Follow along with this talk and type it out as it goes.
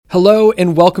Hello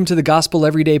and welcome to the Gospel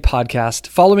Everyday podcast,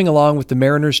 following along with the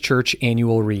Mariners Church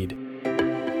annual read.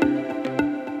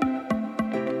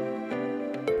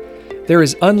 There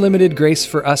is unlimited grace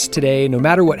for us today, no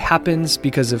matter what happens,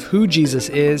 because of who Jesus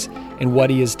is and what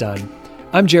he has done.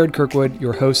 I'm Jared Kirkwood,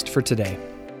 your host for today.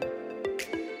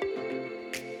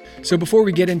 So before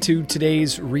we get into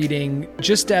today's reading,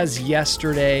 just as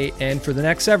yesterday and for the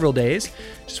next several days,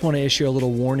 just want to issue a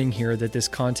little warning here that this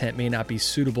content may not be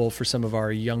suitable for some of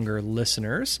our younger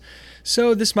listeners.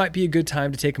 So this might be a good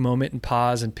time to take a moment and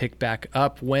pause and pick back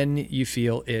up when you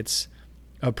feel it's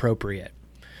appropriate.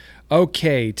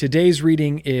 Okay, today's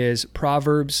reading is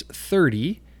Proverbs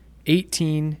 30,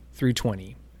 18 through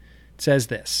 20. It says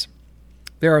this: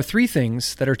 "There are three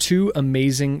things that are too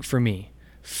amazing for me,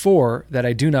 four that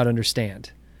I do not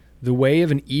understand: the way of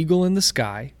an eagle in the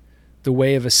sky, the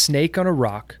way of a snake on a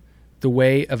rock, the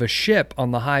way of a ship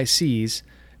on the high seas,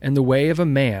 and the way of a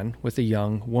man with a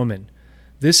young woman.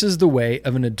 This is the way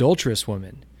of an adulterous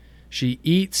woman. She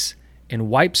eats and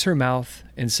wipes her mouth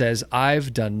and says,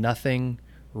 'I've done nothing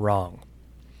wrong.'"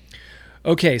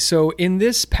 Okay, so in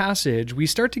this passage, we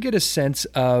start to get a sense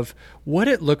of what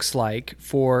it looks like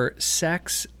for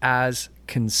sex as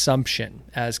consumption,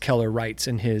 as Keller writes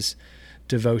in his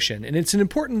devotion. And it's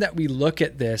important that we look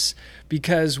at this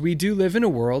because we do live in a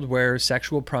world where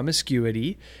sexual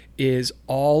promiscuity is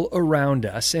all around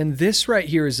us. And this right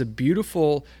here is a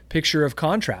beautiful picture of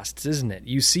contrasts, isn't it?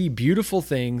 You see beautiful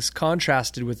things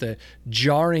contrasted with a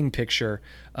jarring picture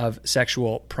of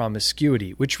sexual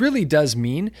promiscuity, which really does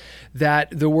mean that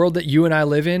the world that you and I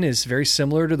live in is very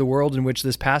similar to the world in which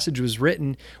this passage was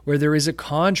written, where there is a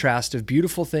contrast of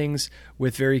beautiful things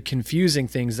with very confusing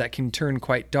things that can turn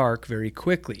quite dark very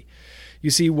quickly. You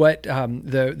see, what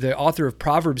the author of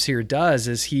Proverbs here does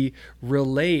is he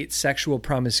relates sexual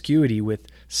promiscuity with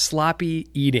sloppy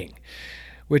eating,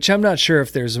 which I'm not sure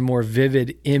if there's a more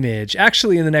vivid image.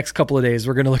 Actually, in the next couple of days,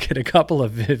 we're going to look at a couple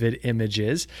of vivid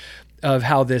images of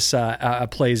how this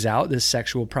plays out, this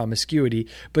sexual promiscuity.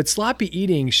 But sloppy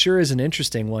eating sure is an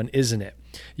interesting one, isn't it?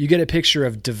 You get a picture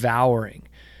of devouring,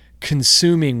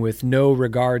 consuming with no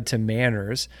regard to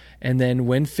manners, and then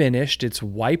when finished, it's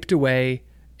wiped away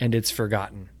and it's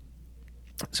forgotten.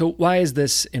 So why is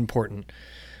this important?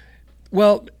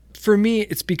 Well, for me,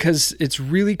 it's because it's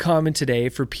really common today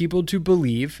for people to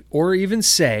believe or even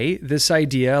say this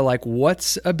idea like,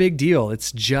 what's a big deal?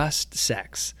 It's just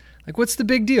sex. Like, what's the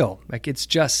big deal? Like, it's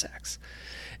just sex.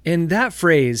 And that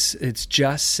phrase, it's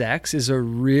just sex, is a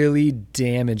really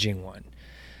damaging one.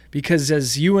 Because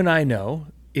as you and I know,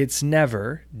 it's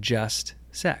never just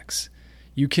sex.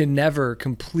 You can never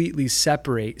completely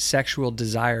separate sexual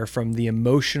desire from the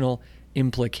emotional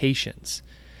implications.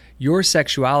 Your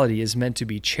sexuality is meant to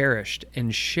be cherished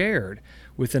and shared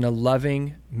within a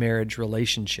loving marriage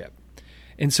relationship.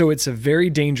 And so it's a very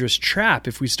dangerous trap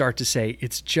if we start to say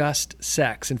it's just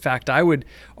sex. In fact, I would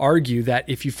argue that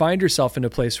if you find yourself in a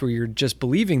place where you're just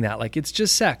believing that, like it's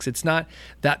just sex, it's not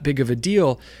that big of a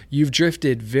deal, you've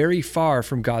drifted very far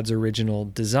from God's original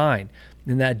design.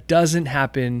 And that doesn't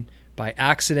happen by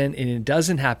accident, and it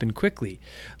doesn't happen quickly.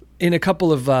 In a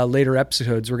couple of later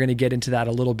episodes, we're going to get into that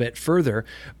a little bit further.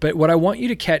 But what I want you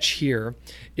to catch here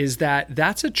is that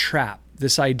that's a trap,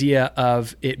 this idea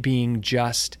of it being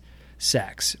just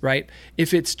sex, right?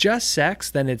 If it's just sex,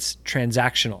 then it's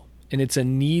transactional, and it's a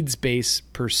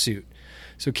needs-based pursuit.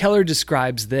 So Keller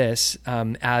describes this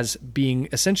as being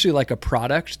essentially like a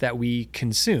product that we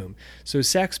consume. So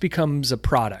sex becomes a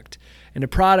product. And a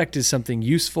product is something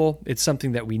useful. It's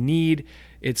something that we need.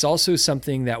 It's also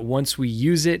something that once we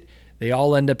use it, they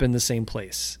all end up in the same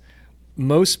place.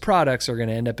 Most products are going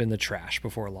to end up in the trash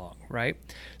before long, right?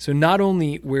 So not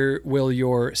only will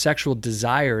your sexual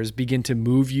desires begin to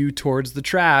move you towards the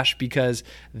trash because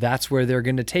that's where they're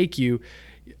going to take you,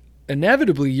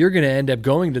 inevitably you're going to end up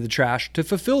going to the trash to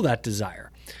fulfill that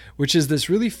desire, which is this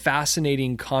really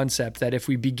fascinating concept that if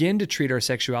we begin to treat our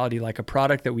sexuality like a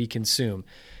product that we consume,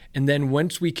 and then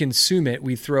once we consume it,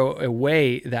 we throw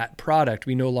away that product,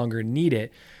 we no longer need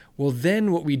it, well,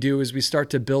 then what we do is we start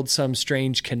to build some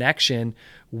strange connection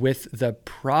with the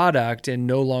product and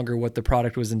no longer what the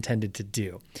product was intended to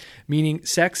do. Meaning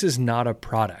sex is not a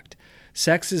product.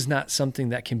 Sex is not something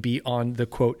that can be on the,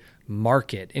 quote,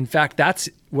 market. In fact, that's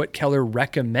what Keller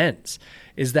recommends,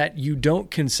 is that you don't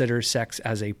consider sex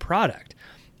as a product.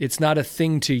 It's not a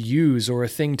thing to use or a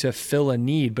thing to fill a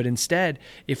need, but instead,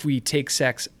 if we take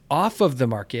sex off of the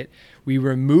market, we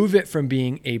remove it from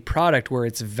being a product where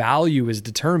its value is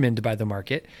determined by the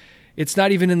market. It's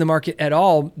not even in the market at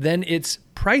all, then it's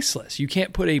priceless. You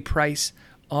can't put a price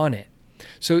on it.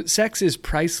 So sex is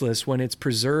priceless when it's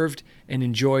preserved and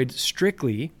enjoyed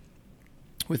strictly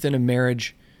within a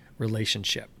marriage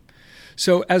relationship.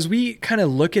 So as we kind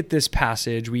of look at this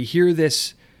passage, we hear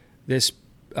this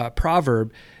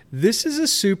proverb. This is a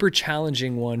super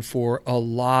challenging one for a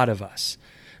lot of us,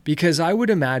 because I would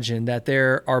imagine that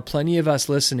there are plenty of us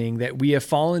listening that we have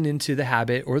fallen into the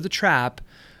habit or the trap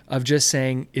of just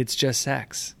saying it's just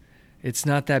sex. It's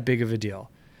not that big of a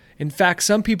deal. In fact,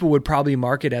 some people would probably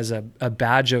mark it as a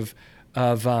badge of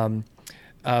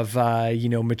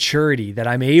maturity, that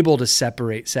I'm able to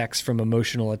separate sex from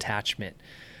emotional attachment.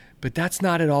 But that's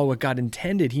not at all what God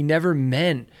intended. He never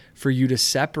meant for you to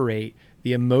separate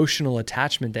the emotional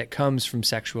attachment that comes from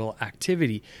sexual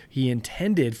activity. He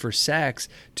intended for sex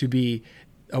to be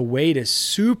a way to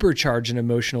supercharge an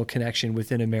emotional connection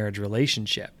within a marriage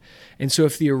relationship. And so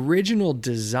if the original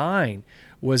design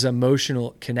was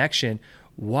emotional connection,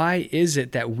 why is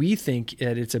it that we think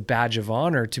that it's a badge of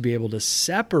honor to be able to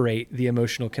separate the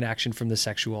emotional connection from the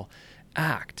sexual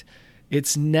act?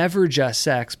 It's never just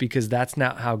sex, because that's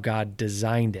not how God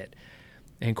designed it.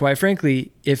 And quite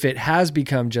frankly, if it has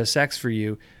become just sex for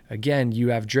you, again, you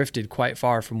have drifted quite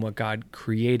far from what God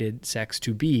created sex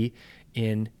to be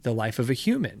in the life of a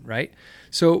human, right?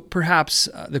 So perhaps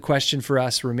the question for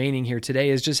us remaining here today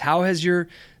is just, how has your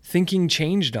thinking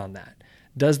changed on that?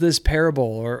 Does this parable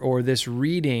or this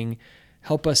reading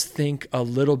help us think a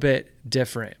little bit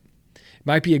different? It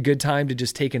might be a good time to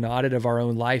just take an audit of our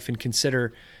own life and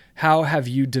consider, how have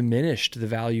you diminished the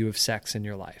value of sex in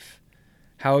your life?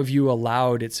 How have you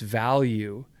allowed its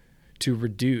value to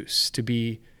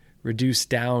be reduced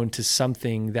down to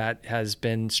something that has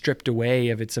been stripped away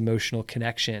of its emotional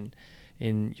connection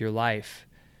in your life?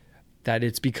 That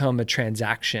it's become a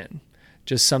transaction,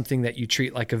 just something that you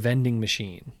treat like a vending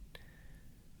machine.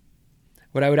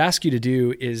 What I would ask you to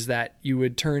do is that you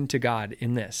would turn to God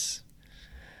in this,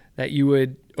 that you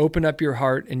would open up your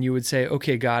heart and you would say,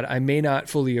 okay, God, I may not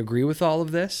fully agree with all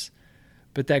of this,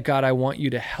 but that, God, I want you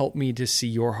to help me to see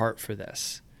your heart for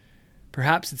this.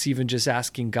 Perhaps it's even just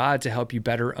asking God to help you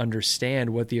better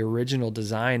understand what the original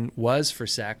design was for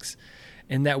sex,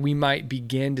 and that we might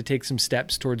begin to take some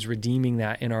steps towards redeeming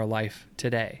that in our life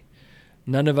today.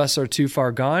 None of us are too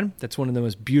far gone. That's one of the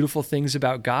most beautiful things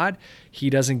about God. He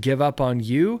doesn't give up on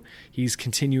you. He's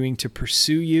continuing to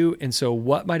pursue you. And so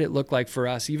what might it look like for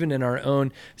us, even in our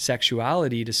own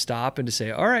sexuality, to stop and to say,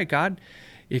 all right, God,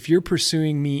 if you're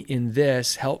pursuing me in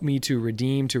this, help me to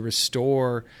redeem, to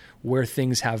restore where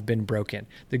things have been broken.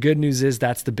 The good news is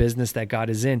that's the business that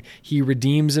God is in. He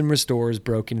redeems and restores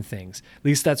broken things. At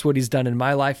least that's what he's done in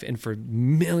my life and for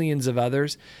millions of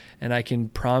others. And I can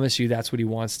promise you that's what he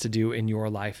wants to do in your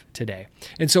life today.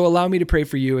 And so allow me to pray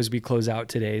for you as we close out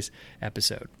today's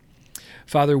episode.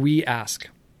 Father, we ask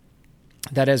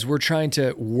that as we're trying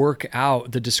to work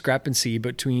out the discrepancy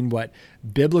between what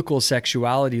biblical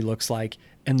sexuality looks like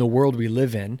and the world we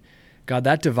live in, God,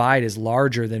 that divide is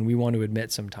larger than we want to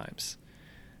admit sometimes.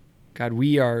 God,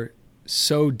 we are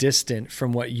so distant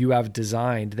from what you have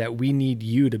designed that we need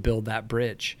you to build that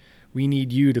bridge. We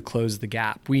need you to close the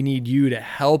gap. We need you to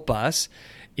help us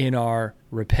in our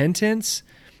repentance,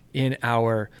 in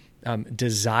our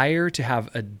desire to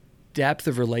have a depth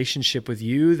of relationship with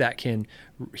you that can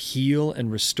heal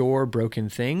and restore broken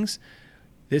things.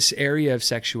 This area of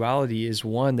sexuality is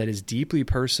one that is deeply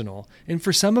personal. And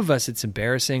for some of us, it's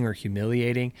embarrassing or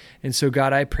humiliating. And so,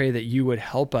 God, I pray that you would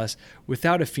help us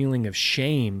without a feeling of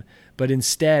shame, but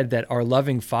instead that our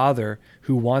loving Father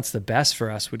who wants the best for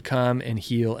us would come and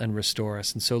heal and restore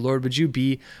us. And so, Lord, would you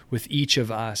be with each of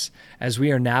us as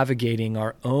we are navigating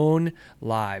our own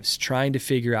lives, trying to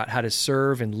figure out how to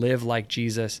serve and live like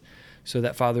Jesus, so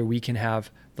that, Father, we can have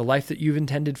the life that you've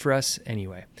intended for us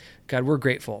anyway. God, we're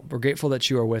grateful. We're grateful that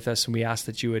you are with us, and we ask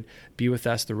that you would be with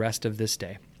us the rest of this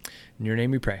day. In your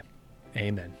name we pray.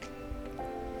 Amen.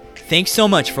 Thanks so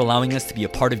much for allowing us to be a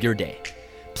part of your day.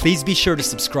 Please be sure to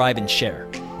subscribe and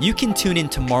share. You can tune in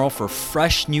tomorrow for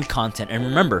fresh new content. And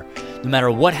remember, no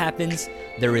matter what happens,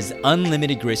 there is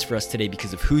unlimited grace for us today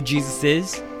because of who Jesus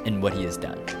is and what he has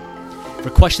done. For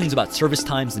questions about service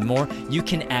times and more, you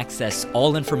can access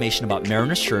all information about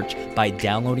Mariners Church by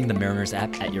downloading the Mariners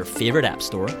app at your favorite app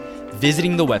store,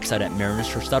 visiting the website at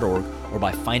marinerschurch.org, or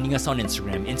by finding us on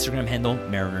Instagram handle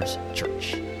Mariners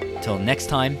Church. Till next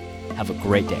time, have a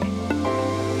great day.